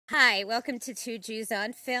Hi, welcome to Two Jews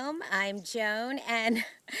on Film. I'm Joan, and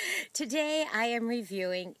today I am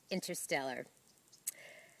reviewing Interstellar.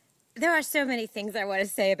 There are so many things I want to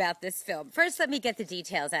say about this film. First, let me get the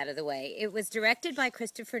details out of the way. It was directed by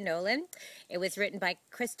Christopher Nolan. It was written by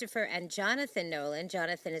Christopher and Jonathan Nolan.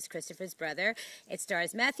 Jonathan is Christopher's brother. It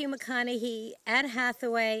stars Matthew McConaughey, Anne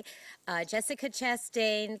Hathaway, Jessica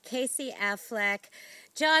Chastain, Casey Affleck,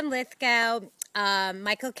 John Lithgow,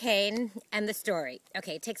 Michael Caine, and the story.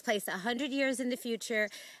 Okay, it takes place 100 years in the future,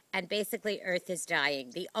 and basically Earth is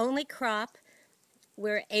dying. The only crop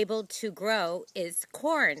we're able to grow is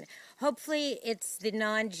corn. Hopefully it's the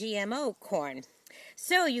non-GMO corn.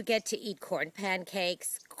 So you get to eat corn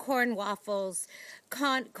pancakes, corn waffles,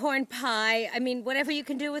 corn pie. I mean, whatever you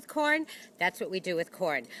can do with corn, that's what we do with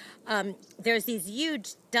corn. There's these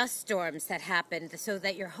huge dust storms that happen so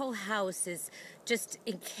that your whole house is just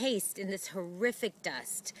encased in this horrific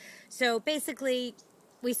dust. So basically,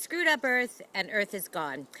 we screwed up Earth and Earth is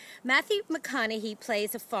gone. Matthew McConaughey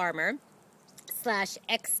plays a farmer /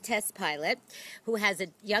 ex-test pilot who has a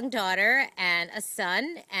young daughter and a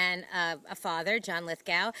son and a father, John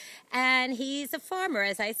Lithgow, and he's a farmer,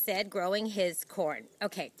 as I said, growing his corn.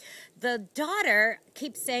 Okay, the daughter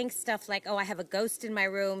keeps saying stuff like, oh, I have a ghost in my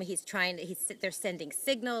room, they're sending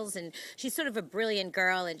signals, and she's sort of a brilliant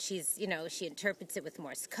girl, and she interprets it with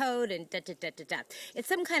Morse code, and da-da-da-da-da. It's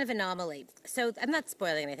some kind of anomaly. So I'm not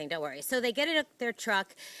spoiling anything, don't worry. So they get in their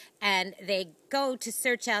truck, and they go to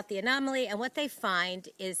search out the anomaly, and what they find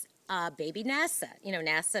is baby NASA. You know,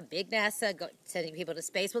 NASA, big NASA, sending people to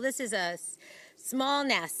space. Well, this is a small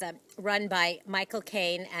NASA run by Michael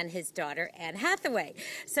Caine and his daughter, Anne Hathaway.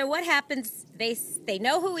 So what happens, they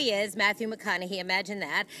know who he is, Matthew McConaughey, imagine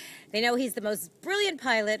that. They know he's the most brilliant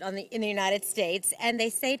pilot in the United States, and they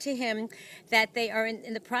say to him that they are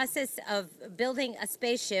in the process of building a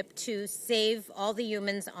spaceship to save all the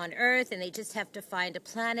humans on Earth, and they just have to find a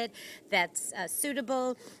planet that's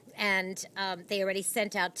suitable. And they already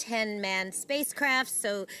sent out 10 manned spacecraft,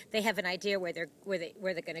 so they have an idea where they're going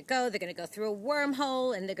to go. They're going to go through a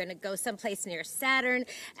wormhole, and they're going to go someplace near Saturn.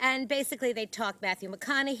 And basically, they talk Matthew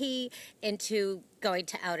McConaughey into going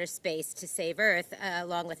to outer space to save Earth,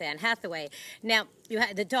 along with Anne Hathaway. Now, you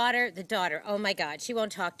have the daughter. Oh my God, she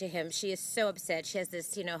won't talk to him. She is so upset. She has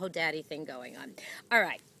this, whole daddy thing going on. All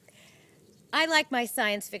right. I like my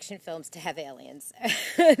science fiction films to have aliens.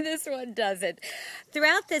 This one doesn't.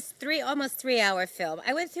 Throughout this almost 3-hour film,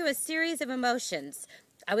 I went through a series of emotions.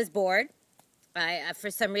 I was bored.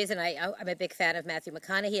 For some reason, I'm a big fan of Matthew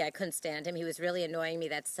McConaughey. I couldn't stand him. He was really annoying me.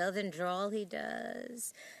 That southern drawl he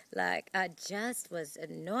does, just was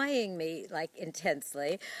annoying me,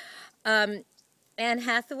 intensely. Anne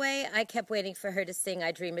Hathaway, I kept waiting for her to sing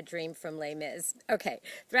I Dream a Dream from Les Mis. Okay,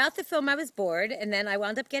 throughout the film I was bored, and then I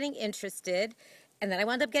wound up getting interested, and then I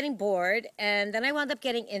wound up getting bored, and then I wound up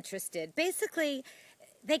getting interested. Basically,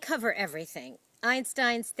 they cover everything.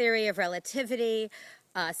 Einstein's theory of relativity,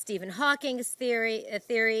 Stephen Hawking's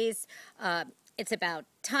theories. It's about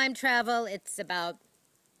time travel. It's about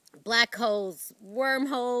black holes,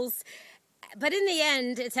 wormholes. But in the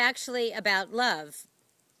end, it's actually about love.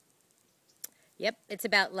 Yep, it's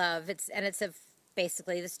about love. It's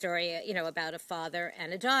basically the story, about a father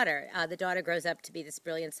and a daughter. The daughter grows up to be this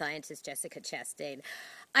brilliant scientist, Jessica Chastain.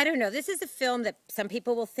 I don't know. This is a film that some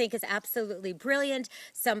people will think is absolutely brilliant.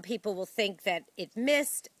 Some people will think that it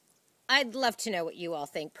missed. I'd love to know what you all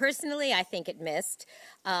think. Personally, I think it missed.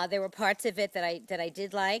 There were parts of it that I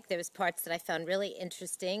did like. There was parts that I found really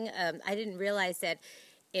interesting. I didn't realize that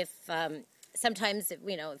sometimes,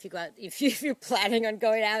 if you're planning on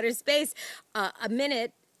going to outer space, a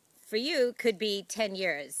minute for you could be 10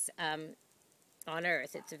 years on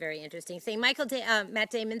Earth. It's a very interesting thing. Matt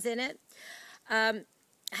Damon's in it. I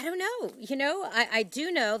don't know. I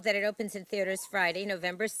do know that it opens in theaters Friday,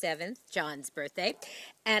 November 7th, John's birthday.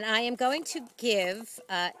 And I am going to give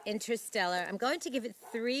Interstellar, I'm going to give it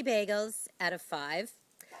 3 bagels out of 5.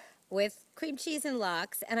 With cream cheese and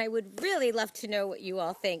lox, and I would really love to know what you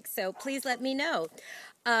all think, so please let me know.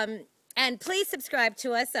 And please subscribe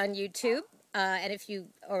to us on YouTube, and if you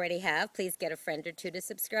already have, please get a friend or two to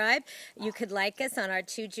subscribe. You could like us on our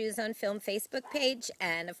Two Jews on Film Facebook page,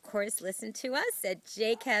 and of course listen to us at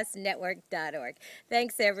jcastnetwork.org.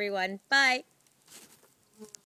 Thanks everyone. Bye.